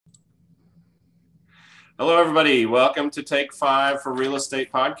Hello, everybody. Welcome to Take 5 for Real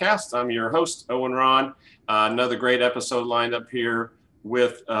Estate Podcast. I'm your host, Owen Ron. Another great episode lined up here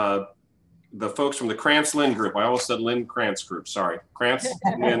with the folks from the Krantz Lynn Group. I almost said Lynn Krantz Group. Sorry. Krantz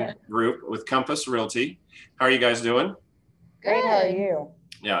Lynn Group with Compass Realty. How are you guys doing? Great. How are you?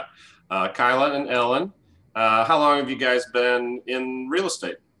 Yeah. Kyla and Ellen. How long have you guys been in real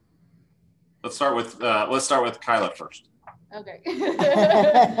estate? Let's start with Kyla first. Okay.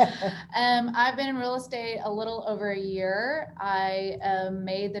 I've been in real estate a little over a year. I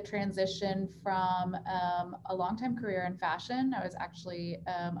made the transition from a long-time career in fashion. I was actually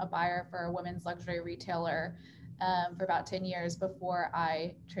a buyer for a women's luxury retailer for about 10 years before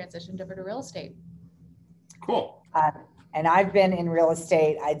I transitioned over to real estate. Cool. And I've been in real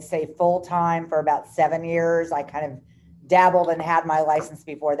estate, I'd say full-time for about 7 years. I kind of dabbled and had my license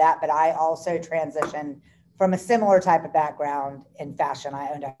before that, but I also transitioned from a similar type of background in fashion. I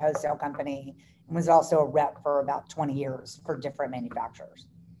owned a wholesale company and was also a rep for about 20 years for different manufacturers.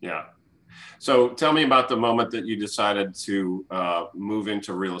 Yeah. So tell me about the moment that you decided to move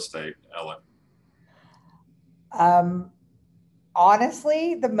into real estate, Ellen.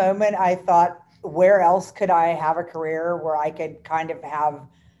 Honestly, the moment I thought, where else could I have a career where I could kind of have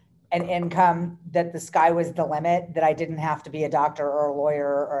an income that the sky was the limit, that I didn't have to be a doctor or a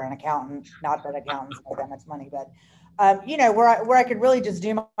lawyer or an accountant, not that accountants make that much money, but where I could really just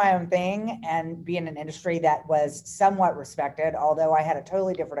do my own thing and be in an industry that was somewhat respected, although I had a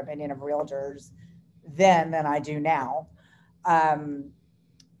totally different opinion of realtors then than I do now.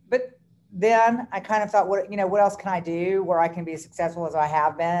 But then I kind of thought, what else can I do where I can be as successful as I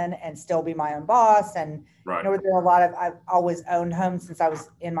have been and still be my own boss? And Right. there are I've always owned homes since I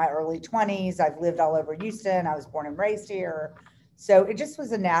was in my early 20s. I've lived all over Houston. I was born and raised here. So it just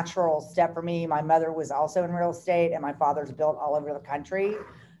was a natural step for me. My mother was also in real estate and my father's built all over the country.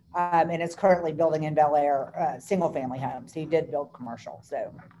 And is currently building in Bel Air single family homes. He did build commercial.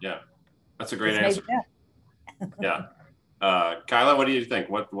 So yeah, that's a great answer. Yeah. Kyla, what do you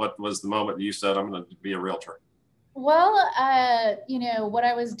think? What was the moment you said, I'm going to be a realtor? Well, what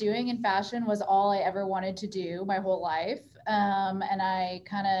I was doing in fashion was all I ever wanted to do my whole life. And I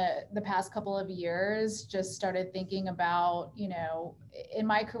kind of, the past couple of years, just started thinking about, in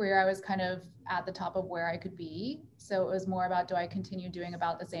my career, I was kind of at the top of where I could be. So it was more about, do I continue doing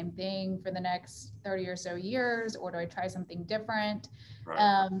about the same thing for the next 30 or so years, or do I try something different?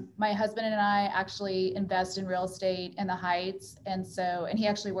 Right. My husband and I actually invest in real estate in the Heights. And he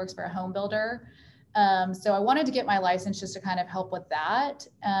actually works for a home builder. So I wanted to get my license just to kind of help with that.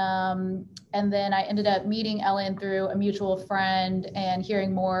 And then I ended up meeting Ellen through a mutual friend and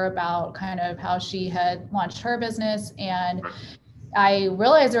hearing more about kind of how she had launched her business. And I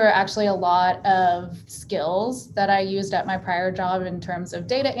realized there were actually a lot of skills that I used at my prior job in terms of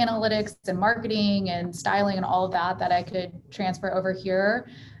data analytics and marketing and styling and all of that I could transfer over here.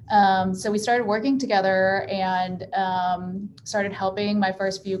 So we started working together and started helping my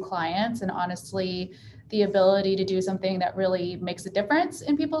first few clients. And honestly, the ability to do something that really makes a difference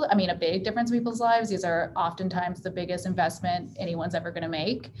in people, a big difference in people's lives, these are oftentimes the biggest investment anyone's ever going to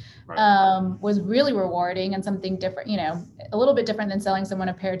make, was really rewarding and something different, a little bit different than selling someone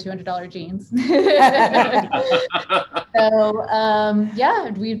a pair of $200 jeans.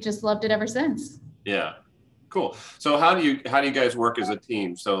 So we've just loved it ever since. Yeah. Cool. So how do you guys work as a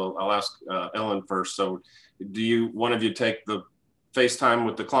team? So I'll ask Ellen first. So do one of you take the FaceTime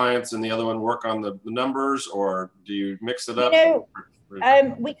with the clients and the other one work on the numbers, or do you mix it up? We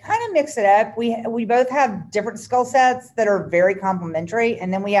kind of mix it up. We both have different skill sets that are very complementary,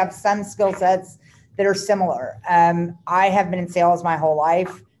 and then we have some skill sets that are similar. I have been in sales my whole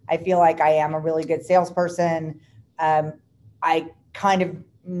life. I feel like I am a really good salesperson. I kind of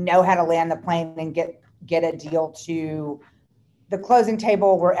know how to land the plane and get a deal to the closing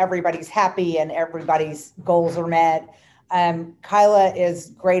table where everybody's happy and everybody's goals are met. Kyla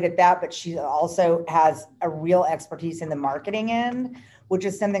is great at that, but she also has a real expertise in the marketing end, which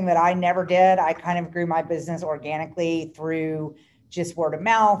is something that I never did. I kind of grew my business organically through just word of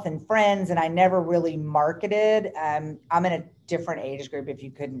mouth and friends, and I never really marketed. I'm in a different age group, if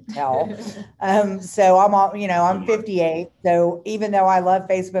you couldn't tell. So I'm 58. So even though I love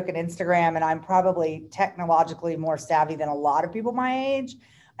Facebook and Instagram, and I'm probably technologically more savvy than a lot of people my age,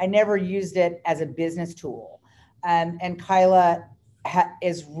 I never used it as a business tool. And Kyla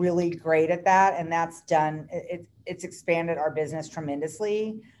is really great at that, and that's done. It's expanded our business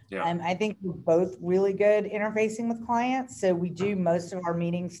tremendously. Yeah. I think we're both really good interfacing with clients, so we do most of our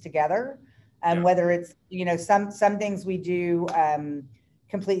meetings together. Whether it's some things we do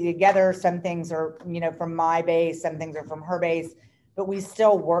completely together, some things are from my base, some things are from her base. but we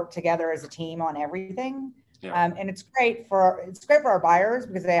still work together as a team on everything. Yeah. And it's great for our buyers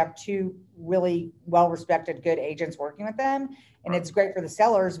because they have two really well-respected, good agents working with them. And it's great for the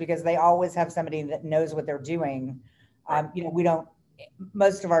sellers because they always have somebody that knows what they're doing.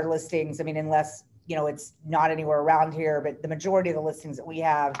 Most of our listings, I mean, unless, it's not anywhere around here, but the majority of the listings that we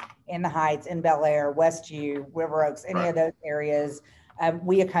have in the Heights, in Bel Air, Westview, River Oaks, any of those areas,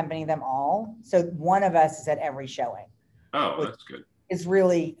 we accompany them all. So one of us is at every showing. Oh, that's good. It's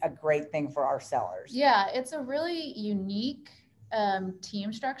really a great thing for our sellers. Yeah, it's a really unique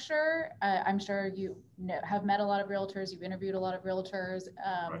team structure. I'm sure you have met a lot of realtors, you've interviewed a lot of realtors.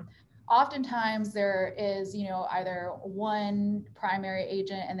 Oftentimes there is, either one primary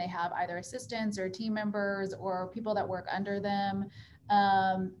agent and they have either assistants or team members or people that work under them.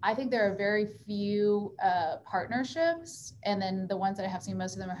 I think there are very few partnerships, and then the ones that I have seen,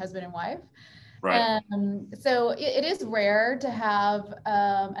 most of them are husband and wife. Right. So it is rare to have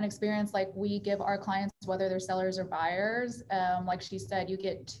an experience like we give our clients, whether they're sellers or buyers. Like she said, you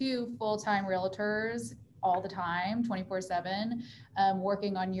get two full-time realtors all the time, 24/7,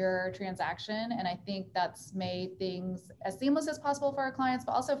 working on your transaction. And I think that's made things as seamless as possible for our clients,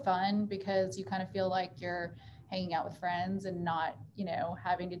 but also fun because you kind of feel like you're hanging out with friends and not,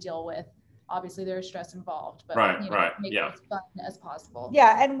 having to deal with, obviously there's stress involved, but make it as fun as possible.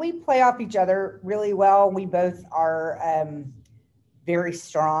 Yeah. And we play off each other really well. We both are very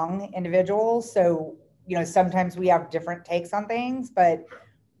strong individuals. So, sometimes we have different takes on things, but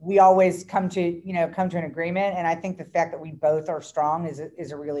we always come to an agreement. And I think the fact that we both are strong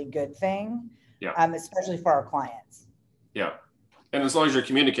is a really good thing. Yeah. Especially for our clients. Yeah. And as long as you're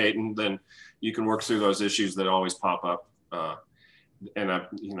communicating, then you can work through those issues that always pop up. I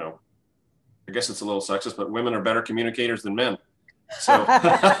guess it's a little sexist, but women are better communicators than men. So,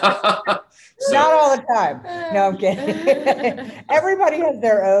 Not all the time. No, I'm kidding. Everybody has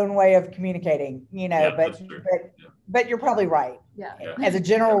their own way of communicating, but you're probably right. Yeah. As a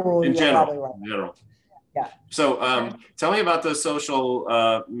general rule, you're probably right. In general. Yeah. So tell me about the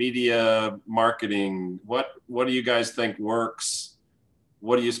social media marketing. What do you guys think works?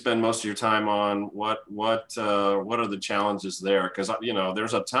 What do you spend most of your time on? What are the challenges there? Because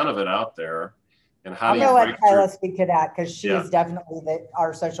there's a ton of it out there. And how do you let Kyla speak to that because she is definitely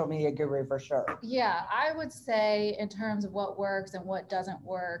our social media guru for sure. Yeah, I would say in terms of what works and what doesn't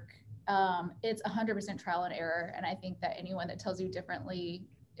work, it's 100% trial and error. And I think that anyone that tells you differently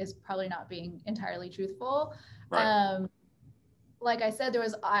is probably not being entirely truthful. Right. Like I said,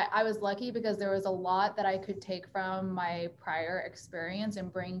 I was lucky because there was a lot that I could take from my prior experience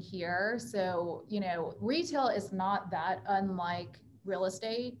and bring here. So, retail is not that unlike real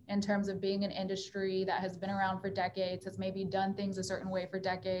estate in terms of being an industry that has been around for decades, has maybe done things a certain way for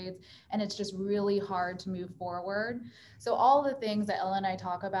decades, and it's just really hard to move forward. So all the things that Ella and I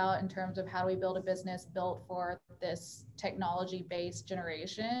talk about in terms of how do we build a business built for this technology-based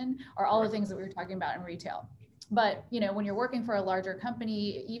generation are all the things that we were talking about in retail. But, when you're working for a larger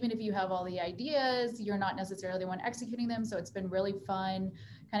company, even if you have all the ideas, you're not necessarily the one executing them. So it's been really fun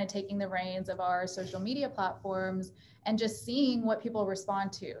kind of taking the reins of our social media platforms and just seeing what people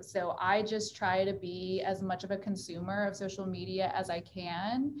respond to. So I just try to be as much of a consumer of social media as I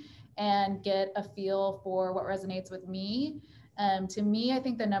can and get a feel for what resonates with me. To me, I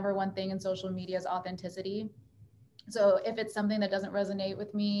think the number one thing in social media is authenticity. So if it's something that doesn't resonate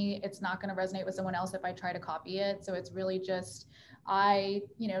with me, it's not going to resonate with someone else if I try to copy it. So it's really just, I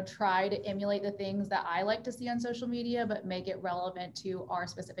try to emulate the things that I like to see on social media, but make it relevant to our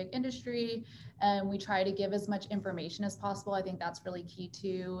specific industry. And we try to give as much information as possible. I think that's really key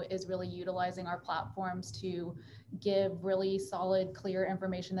too, is really utilizing our platforms to give really solid, clear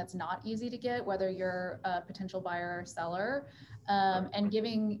information that's not easy to get, whether you're a potential buyer or seller, and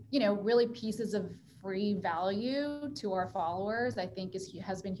giving, really pieces of free value to our followers, I think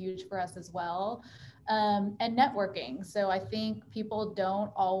has been huge for us as well. And networking. So I think people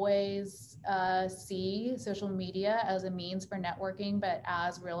don't always see social media as a means for networking, but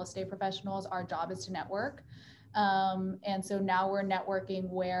as real estate professionals, our job is to network. And so now we're networking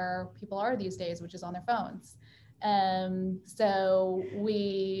where people are these days, which is on their phones. So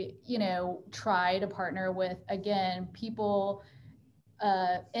we, try to partner with, again, people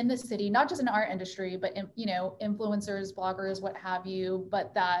in the city, not just in our industry, but influencers, bloggers, what have you,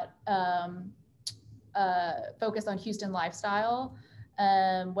 but that focus on Houston lifestyle,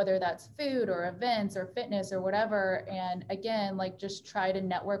 whether that's food or events or fitness or whatever. And again, just try to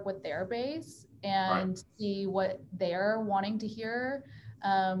network with their base and see what they're wanting to hear.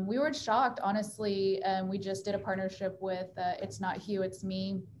 We were shocked, honestly. We just did a partnership with It's Not Hugh, It's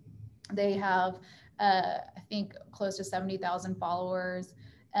Me. They have, I think close to 70,000 followers.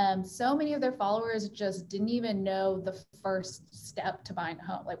 So many of their followers just didn't even know the first step to buying a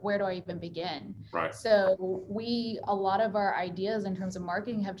home. Like, where do I even begin? Right. So a lot of our ideas in terms of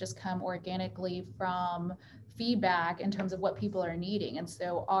marketing have just come organically from feedback in terms of what people are needing. And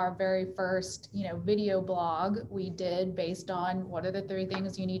so our very first, video blog we did based on what are the 3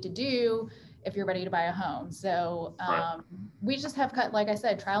 things you need to do if you're ready to buy a home. So we just have cut, like I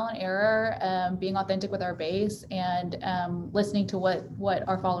said, trial and error, being authentic with our base, and listening to what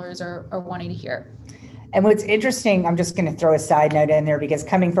our followers are wanting to hear. And what's interesting, I'm just going to throw a side note in there, because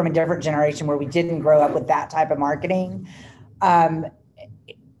coming from a different generation where we didn't grow up with that type of marketing,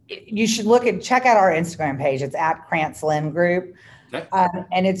 you should check out our Instagram page. It's at Krantz Lynn Group. Okay.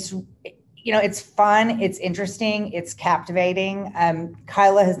 And it's fun, it's interesting, it's captivating.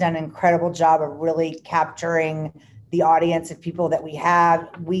 Kyla has done an incredible job of really capturing the audience of people that we have.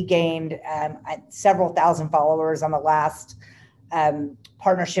 We gained several thousand followers on the last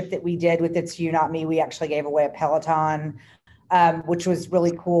partnership that we did with It's You Not Me. We actually gave away a Peloton, which was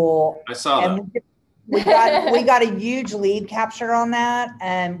really cool. I saw that. We got a huge lead capture on that,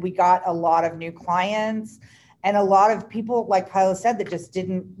 and we got a lot of new clients. And a lot of people, like Kyla said, that just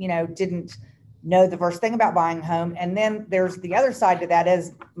didn't know the first thing about buying a home. And then there's the other side to that,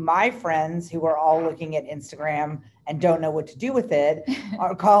 is my friends who are all looking at Instagram and don't know what to do with it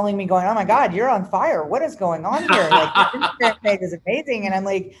are calling me going, "Oh my God, you're on fire. What is going on here? Like, your Instagram page is amazing." And I'm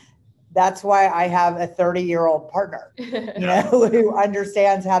like, that's why I have a 30-year-old partner, who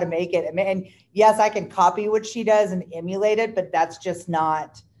understands how to make it. And yes, I can copy what she does and emulate it, but that's just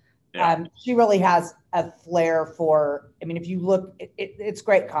not, she really has a flair for, if you look, it's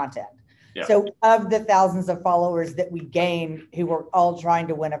great content. Yeah. So of the thousands of followers that we gained who were all trying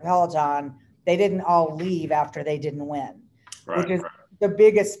to win a Peloton, they didn't all leave after they didn't win, which is the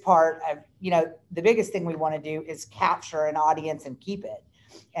biggest part of, the biggest thing we want to do is capture an audience and keep it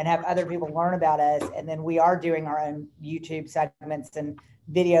and have other people learn about us. And then we are doing our own YouTube segments and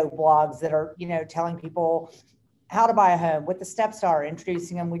video blogs that are, telling people how to buy a home, what the steps are,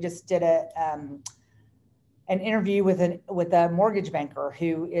 introducing them. We just did an interview with a mortgage banker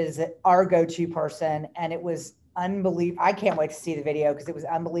who is our go-to person, and it was unbelievable. I can't wait to see the video because it was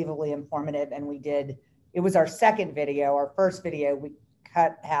unbelievably informative. And it was our second video. Our first video, we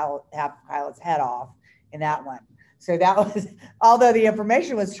cut half Kyla's head off in that one. So that was, although the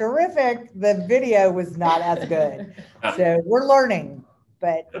information was terrific, the video was not as good. So we're learning,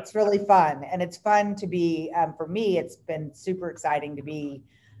 but it's really fun. And it's fun to be, for me, it's been super exciting to be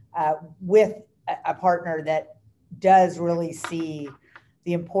with a partner that does really see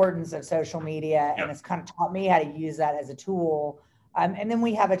the importance of social media and has kind of taught me how to use that as a tool. And then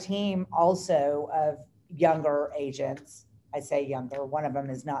we have a team also of younger agents. I say younger, one of them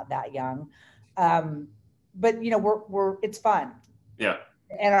is not that young. But it's fun. Yeah.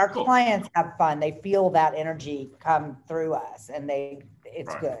 And our clients have fun. They feel that energy come through us, and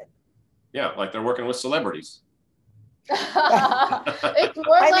it's good. Yeah, like they're working with celebrities. It's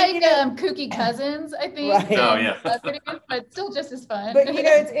more kooky cousins, I think. Right. Oh, yeah. But still just as fun. But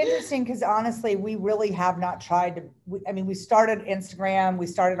it's interesting because honestly, we really have not tried to. We started Instagram. We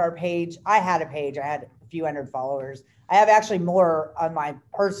started our page. I had a page. I had a few hundred followers. I have actually more on my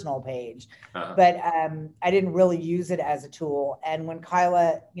personal page, but I didn't really use it as a tool. And when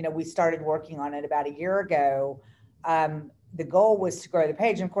Kyla, we started working on it about a year ago, the goal was to grow the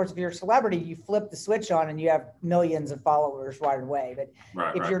page. And of course, if you're a celebrity, you flip the switch on and you have millions of followers right away.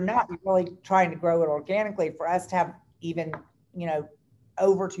 But if you're not, you're really trying to grow it organically. For us to have even,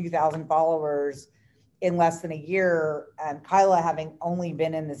 over 2,000 followers in less than a year, Kyla having only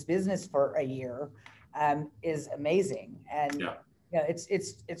been in this business for a year, is amazing. And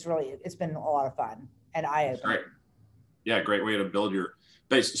it's really, it's been a lot of fun and eye-opening. Great way to build your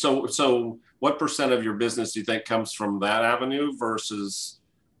base. So what % of your business do you think comes from that avenue versus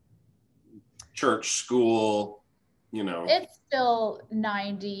church, school, It's still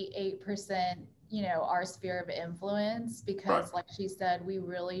 98%, our sphere of influence, because like she said, we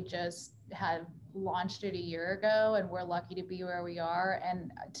really just have launched it a year ago, and we're lucky to be where we are.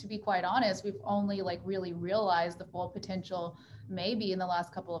 And to be quite honest, we've only really realized the full potential maybe in the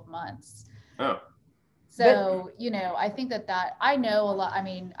last couple of months. So, I think that I know a lot.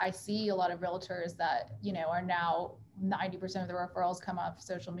 I see a lot of realtors that, are now 90% of the referrals come off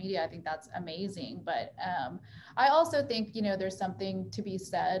social media. I think that's amazing. But I also think, there's something to be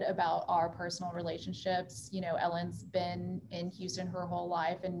said about our personal relationships. Ellen's been in Houston her whole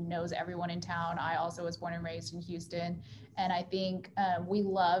life and knows everyone in town. I also was born and raised in Houston. And I think we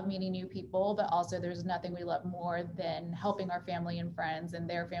love meeting new people, but also there's nothing we love more than helping our family and friends and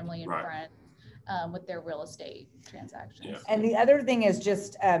their family and friends. with their real estate transactions. Yeah. And the other thing is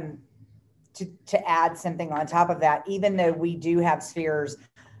just to add something on top of that, even though we do have spheres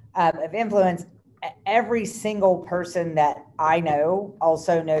of influence, every single person that I know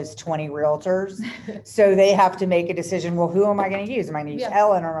also knows 20 realtors. So they have to make a decision. Well, who am I going to use? Am I going to use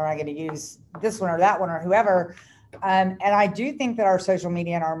Ellen, or am I going to use this one or that one or whoever? And I do think that our social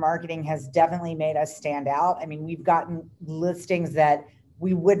media and our marketing has definitely made us stand out. I mean, we've gotten listings that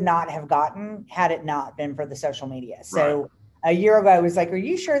we would not have gotten had it not been for the social media. So a year ago, I was like, are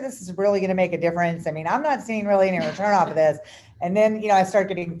you sure this is really going to make a difference? I mean, I'm not seeing really any return off of this. And then, I start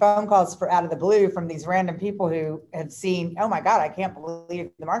getting phone calls out of the blue from these random people who have seen, oh my God, I can't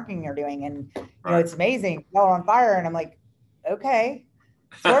believe the marketing you're doing. And, it's amazing. Y'all are on fire. And I'm like, okay,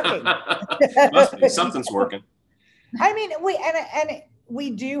 it's working. Must be, something's working. I mean,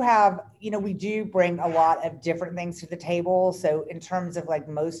 we do have, we do bring a lot of different things to the table. So in terms of like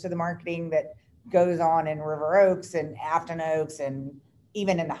most of the marketing that goes on in River Oaks and Afton Oaks and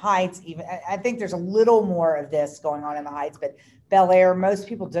even in the Heights, I think there's a little more of this going on in the Heights, but Bel Air, most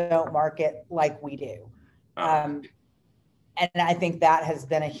people don't market like we do. And I think that has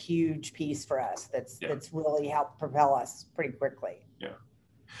been a huge piece for us. That's really helped propel us pretty quickly. Yeah.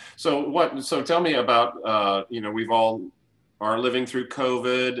 So tell me about, we've all are living through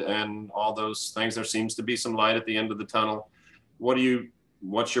COVID and all those things. There seems to be some light at the end of the tunnel.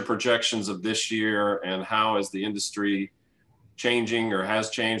 What's your projections of this year, and how is the industry changing, or has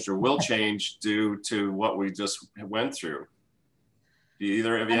changed, or will change due to what we just went through? Do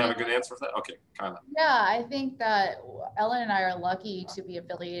either of you have a good answer for that? Okay, Kyla. Yeah, I think that Ellen and I are lucky to be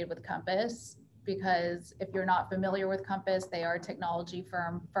affiliated with Compass, because if you're not familiar with Compass, they are a technology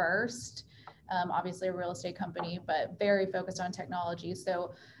firm first, obviously a real estate company, but very focused on technology.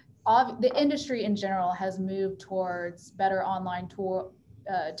 So the industry in general has moved towards better online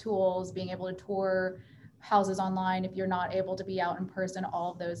tools, being able to tour houses online if you're not able to be out in person,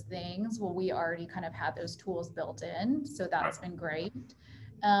 all of those things. Well, we already kind of had those tools built in, so that's been great.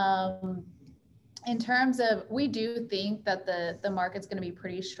 In terms of, we do think that the market's going to be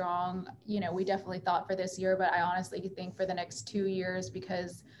pretty strong. We definitely thought for this year, but I honestly think for the next 2 years,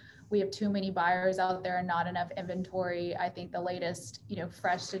 because we have too many buyers out there and not enough inventory. I think the latest,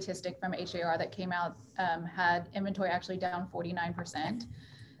 fresh statistic from HAR that came out had inventory actually down 49%.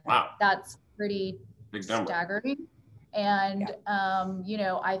 Wow. That's pretty big number. Staggering. And,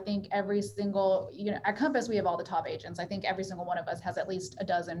 I think every single, at Compass, we have all the top agents. I think every single one of us has at least a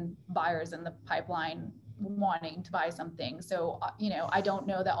dozen buyers in the pipeline wanting to buy something. So, I don't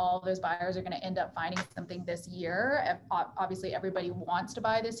know that all of those buyers are going to end up finding something this year. Obviously, everybody wants to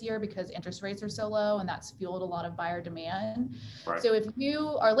buy this year because interest rates are so low, and that's fueled a lot of buyer demand. Right. So if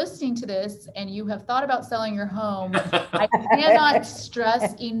you are listening to this and you have thought about selling your home, I cannot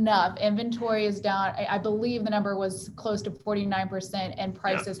stress enough, inventory is down. I believe the number was close to 49%, and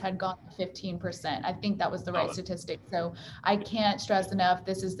prices had gone 15%. I think that was the right statistic. So I can't stress enough,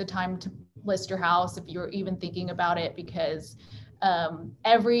 this is the time to list your house if you're even thinking about it, because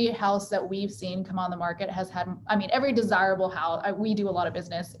every house that we've seen come on the market has had, every desirable house, we do a lot of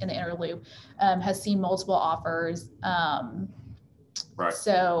business in the inner loop, has seen multiple offers. Right.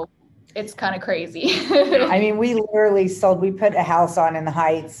 So it's kind of crazy. We literally sold, we put a house on in the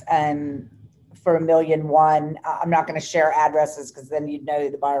Heights for $1.1 million. I'm not going to share addresses because then you'd know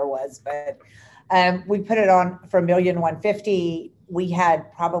who the buyer was, but we put it on for $1.15 million. We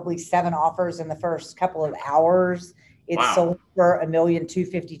had probably 7 offers in the first couple of hours. It sold for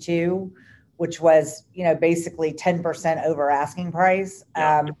 $1.252 million, which was, basically 10% over asking price,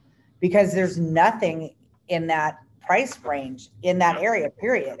 because there's nothing in that price range in that area,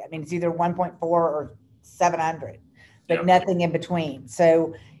 period. It's either 1.4 or 700, but nothing in between.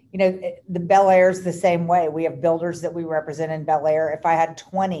 So, the Bel Air's the same way. We have builders that we represent in Bel Air. If I had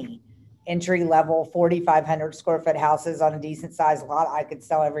 20 entry level 4,500 square foot houses on a decent sized lot, I could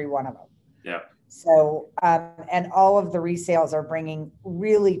sell every one of them. Yeah. So, and all of the resales are bringing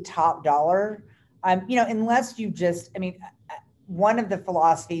really top dollar. Unless you just, one of the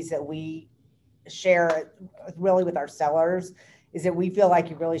philosophies that we share really with our sellers is that we feel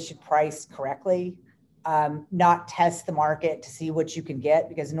like you really should price correctly, not test the market to see what you can get,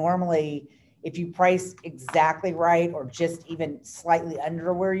 because normally if you price exactly right or just even slightly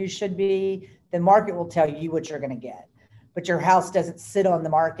under where you should be, the market will tell you what you're going to get. But your house doesn't sit on the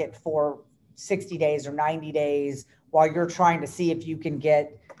market for 60 days or 90 days while you're trying to see if you can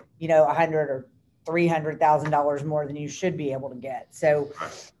get, $100,000 or $300,000 more than you should be able to get. So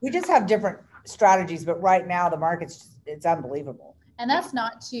we just have different strategies, but right now the market's, it's unbelievable. And that's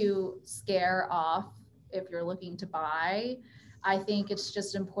not to scare off if you're looking to buy. I think it's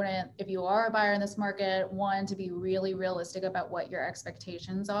just important, if you are a buyer in this market, one, to be really realistic about what your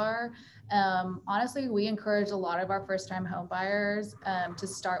expectations are. Honestly, we encourage a lot of our first-time home buyers to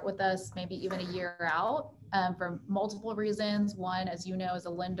start with us maybe even a year out for multiple reasons. One, as you know, as a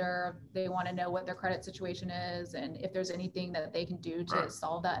lender, they want to know what their credit situation is and if there's anything that they can do to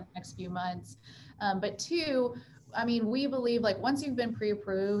solve that in the next few months. But two, I mean, we believe like once you've been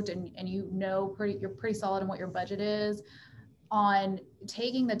pre-approved and you know you're pretty solid in what your budget is, on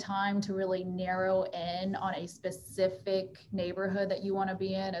taking the time to really narrow in on a specific neighborhood that you want to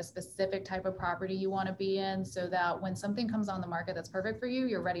be in, a specific type of property you want to be in, so that when something comes on the market that's perfect for you,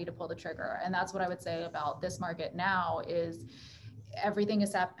 you're ready to pull the trigger. And that's what I would say about this market now is everything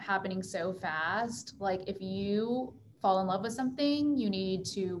is happening so fast. Like if you fall in love with something, you need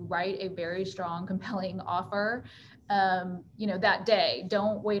to write a very strong, compelling offer that day.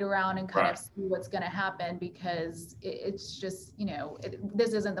 Don't wait around and kind of see what's going to happen, because it's just,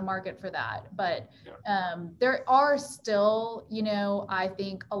 this isn't the market for that. But there are still, I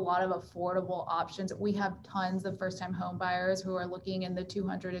think a lot of affordable options. We have tons of first-time home buyers who are looking in the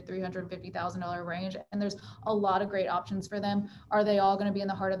 $200,000 to $350,000 range, and there's a lot of great options for them. Are they all going to be in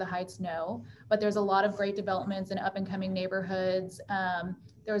the heart of the Heights? No, but there's a lot of great developments in up and coming neighborhoods.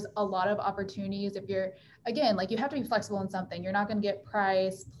 There's a lot of opportunities. If you're, again, like you have to be flexible in something. You're not going to get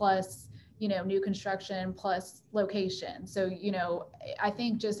price plus, new construction plus location. So, I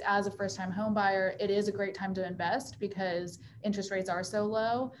think just as a first-time home buyer, it is a great time to invest because interest rates are so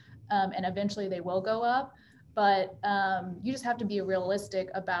low, and eventually they will go up. But you just have to be realistic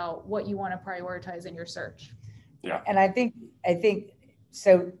about what you want to prioritize in your search. Yeah. And I think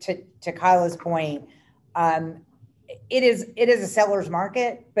so to Kyla's point, it is a seller's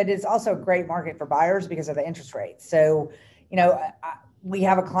market, but it's also a great market for buyers because of the interest rates. So, we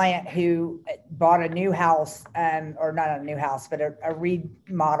have a client who bought a new house, or not a new house, but a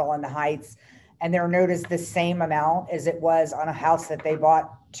remodel in the Heights, and they're noticed the same amount as it was on a house that they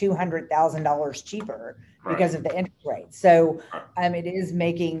bought $200,000 cheaper because of the interest rate. So it is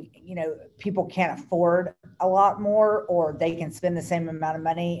making, people can't afford a lot more, or they can spend the same amount of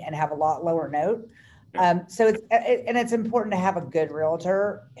money and have a lot lower note. So it's important to have a good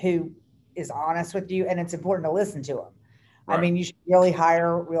realtor who is honest with you, and it's important to listen to them. I mean, you should really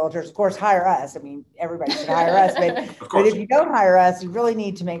hire realtors. Of course, hire us. I mean, everybody should hire us, but if you don't hire us, you really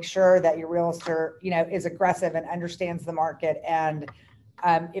need to make sure that your realtor, is aggressive and understands the market. And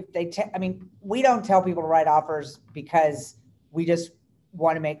if they, we don't tell people to write offers because we just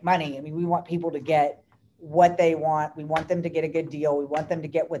want to make money. I mean, we want people to get what they want. We want them to get a good deal. We want them to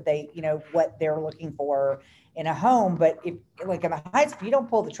get what they, what they're looking for in a home. But if, like in the Heights, if you don't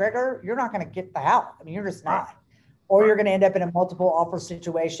pull the trigger, you're not going to get the house. I mean, you're just not. Or you're going to end up in a multiple offer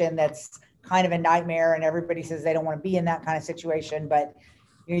situation that's kind of a nightmare, and everybody says they don't want to be in that kind of situation. But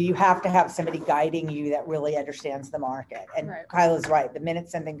you have to have somebody guiding you that really understands the market. And Kyla's right. The minute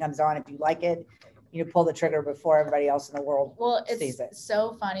something comes on, if you like it, pull the trigger before everybody else in the world sees it. It's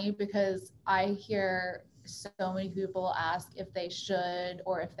so funny because I hear so many people ask if they should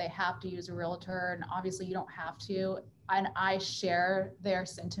or if they have to use a realtor, and obviously you don't have to. And I share their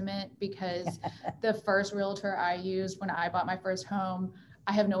sentiment because the first realtor I used when I bought my first home,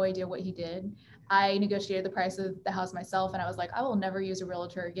 I have no idea what he did. I negotiated the price of the house myself, and I was like, I will never use a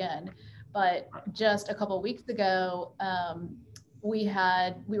realtor again. But just a couple of weeks ago, we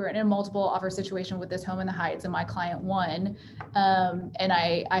were in a multiple offer situation with this home in the Heights, and my client won. And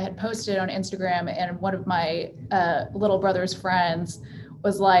I had posted on Instagram, and one of my little brother's friends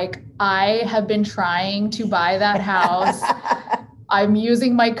was like, I have been trying to buy that house. I'm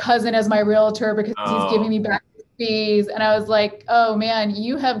using my cousin as my realtor because he's giving me back fees. And I was like, oh man,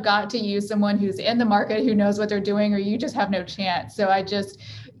 you have got to use someone who's in the market, who knows what they're doing, or you just have no chance. So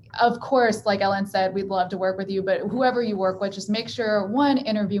of course, like Ellen said, we'd love to work with you, but whoever you work with, just make sure, one,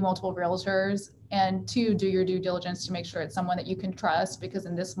 interview multiple realtors, and two, do your due diligence to make sure it's someone that you can trust, because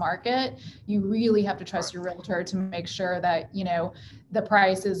in this market, you really have to trust your realtor to make sure that, the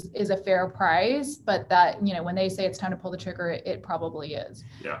price is a fair price, but that, when they say it's time to pull the trigger, it probably is.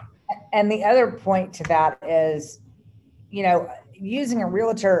 Yeah. And the other point to that is, using a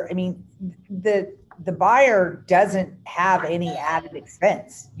realtor, I mean, the buyer doesn't have any added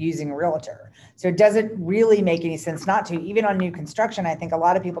expense using a realtor. So it doesn't really make any sense not to. Even on new construction, I think a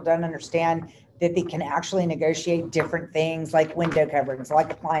lot of people don't understand that they can actually negotiate different things like window coverings,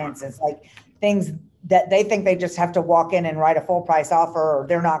 like appliances, like things that they think they just have to walk in and write a full price offer or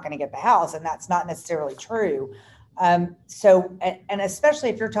they're not going to get the house. And that's not necessarily true. So, and especially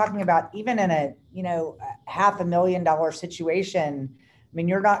if you're talking about even in a, $500,000 situation, I mean,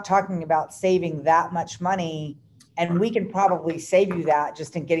 you're not talking about saving that much money And we can probably save you that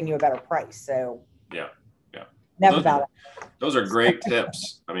just in getting you a better price. So yeah. enough about it. Those are great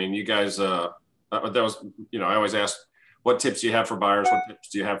tips. I mean, you guys, that was, I always ask what tips do you have for buyers? What tips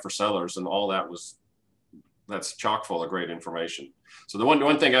do you have for sellers? And all that's chock full of great information. So the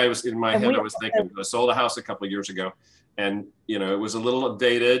one thing I was in my head, I was thinking, I sold a house a couple of years ago and, it was a little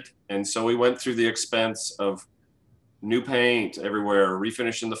dated. And so we went through the expense of new paint everywhere,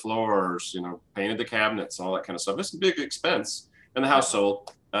 refinishing the floors, painted the cabinets, all that kind of stuff. It's a big expense, and the house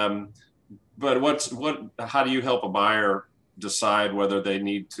sold. But how do you help a buyer decide whether they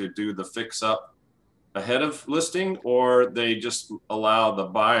need to do the fix up ahead of listing, or they just allow the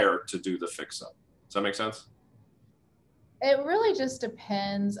buyer to do the fix up? Does that make sense? It really just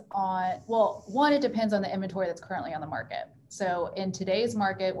depends on, one, it depends on the inventory that's currently on the market. So in today's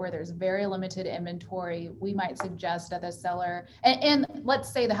market where there's very limited inventory, we might suggest that the seller, and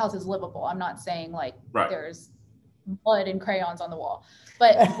let's say the house is livable. I'm not saying like there's blood and crayons on the wall,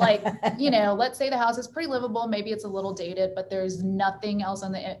 but like, let's say the house is pretty livable. Maybe it's a little dated, but there's nothing else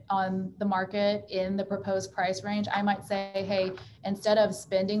on the market in the proposed price range. I might say, hey, instead of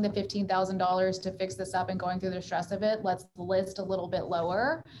spending the $15,000 to fix this up and going through the stress of it, let's list a little bit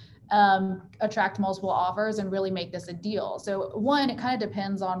lower, attract multiple offers, and really make this a deal. So one, it kind of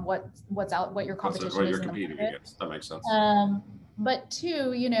depends on what's out, what your competition what is. You're competing against. That makes sense. But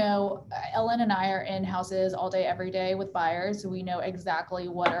two, Ellen and I are in houses all day, every day with buyers. So we know exactly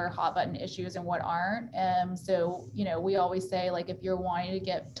what are hot button issues and what aren't. So, we always say, like, if you're wanting to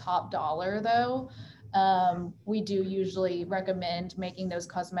get top dollar though, we do usually recommend making those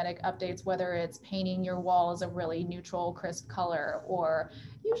cosmetic updates, whether it's painting your walls a really neutral, crisp color, or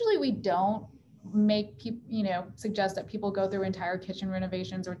usually we don't make people, suggest that people go through entire kitchen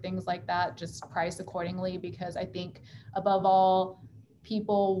renovations or things like that, just price accordingly, because I think above all,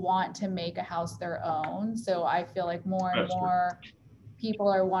 people want to make a house their own. So I feel like more and more people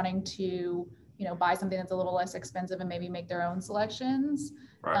are wanting to, buy something that's a little less expensive and maybe make their own selections,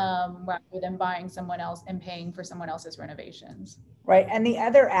 rather than buying someone else and paying for someone else's renovations. Right. And the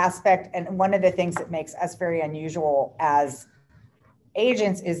other aspect, and one of the things that makes us very unusual as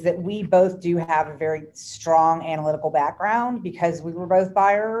agents, is that we both do have a very strong analytical background, because we were both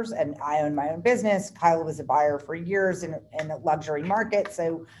buyers, and I own my own business. Kyla was a buyer for years in a luxury market.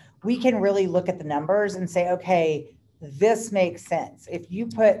 So we can really look at the numbers and say, okay, this makes sense. If you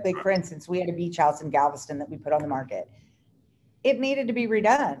put, like, for instance, we had a beach house in Galveston that we put on the market. It needed to be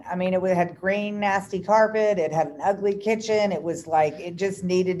redone. I mean, it had green, nasty carpet. It had an ugly kitchen. It was like, it just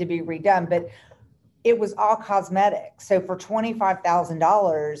needed to be redone. But it was all cosmetic. So for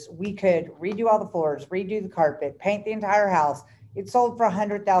 $25,000, we could redo all the floors, redo the carpet, paint the entire house. It sold for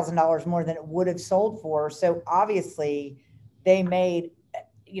 $100,000 more than it would have sold for. So obviously they made,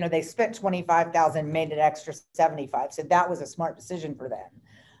 they spent $25,000, made an extra $75,000. So that was a smart decision for them.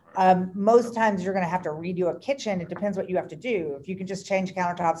 Most times you're going to have to redo a kitchen. It depends what you have to do. If you can just change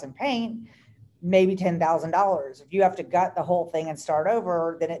countertops and paint, maybe $10,000. If you have to gut the whole thing and start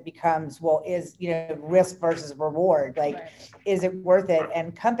over, then it becomes, is, risk versus reward. Like, is it worth it?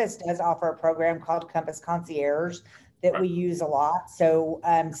 And Compass does offer a program called Compass Concierge that we use a lot. So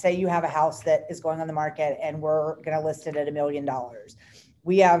say you have a house that is going on the market and we're going to list it at $1 million.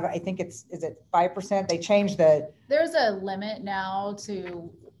 We have, I think is it 5%? They changed there's a limit now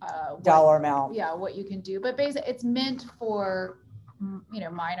to dollar amount. Yeah, what you can do. But basically it's meant for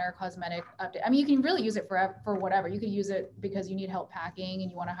minor cosmetic update. I mean, you can really use it for whatever. You could use it because you need help packing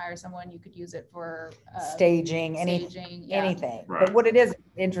and you want to hire someone. You could use it for staging, anything. Right. But what it is,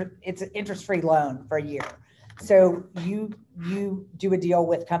 it's an interest-free loan for a year. So you do a deal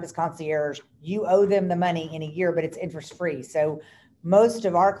with Compass Concierge. You owe them the money in a year, but it's interest-free. So most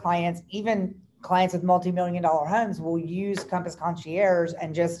of our clients, even clients with multi-million-dollar homes, will use Compass Concierge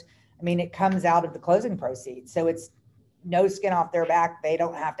and it comes out of the closing proceeds. So it's no skin off their back. They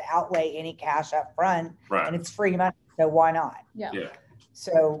don't have to outlay any cash up front, and it's free money. So why not? Yeah.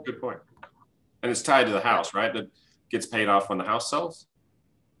 So good point. And it's tied to the house, right? That gets paid off when the house sells.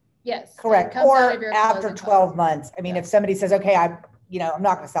 Yes. Correct. Or after 12 months. I mean, if somebody says, okay, I'm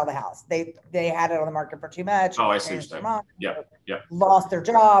not going to sell the house. They had it on the market for too much. Oh, I see what you're saying. Yeah. Lost their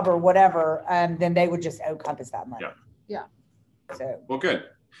job or whatever. Then they would just owe Compass that money. Yeah. So. Well, good.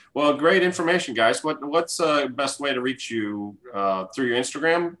 Well, great information, guys. What's the best way to reach you, through your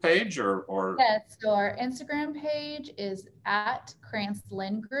Instagram page or? Yes, so our Instagram page is at Krantz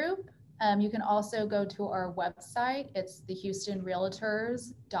Lynn Group. You can also go to our website. It's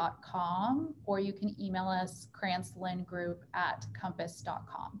thehoustonrealtors.com, or you can email us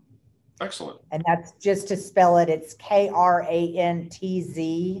krantzlyngroup@compass.com. Excellent. And that's just to spell it. It's KRANTZLINN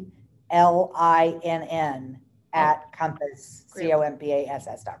at Compass,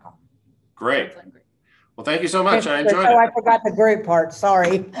 COMPASS.com. Great. Well, thank you so much. I enjoyed Oh, it. I forgot the group part.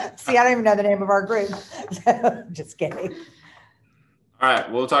 Sorry. See, I don't even know the name of our group. Just kidding. All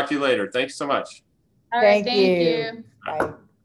right. We'll talk to you later. Thanks so much. All right. Thank Thank you. you. Bye.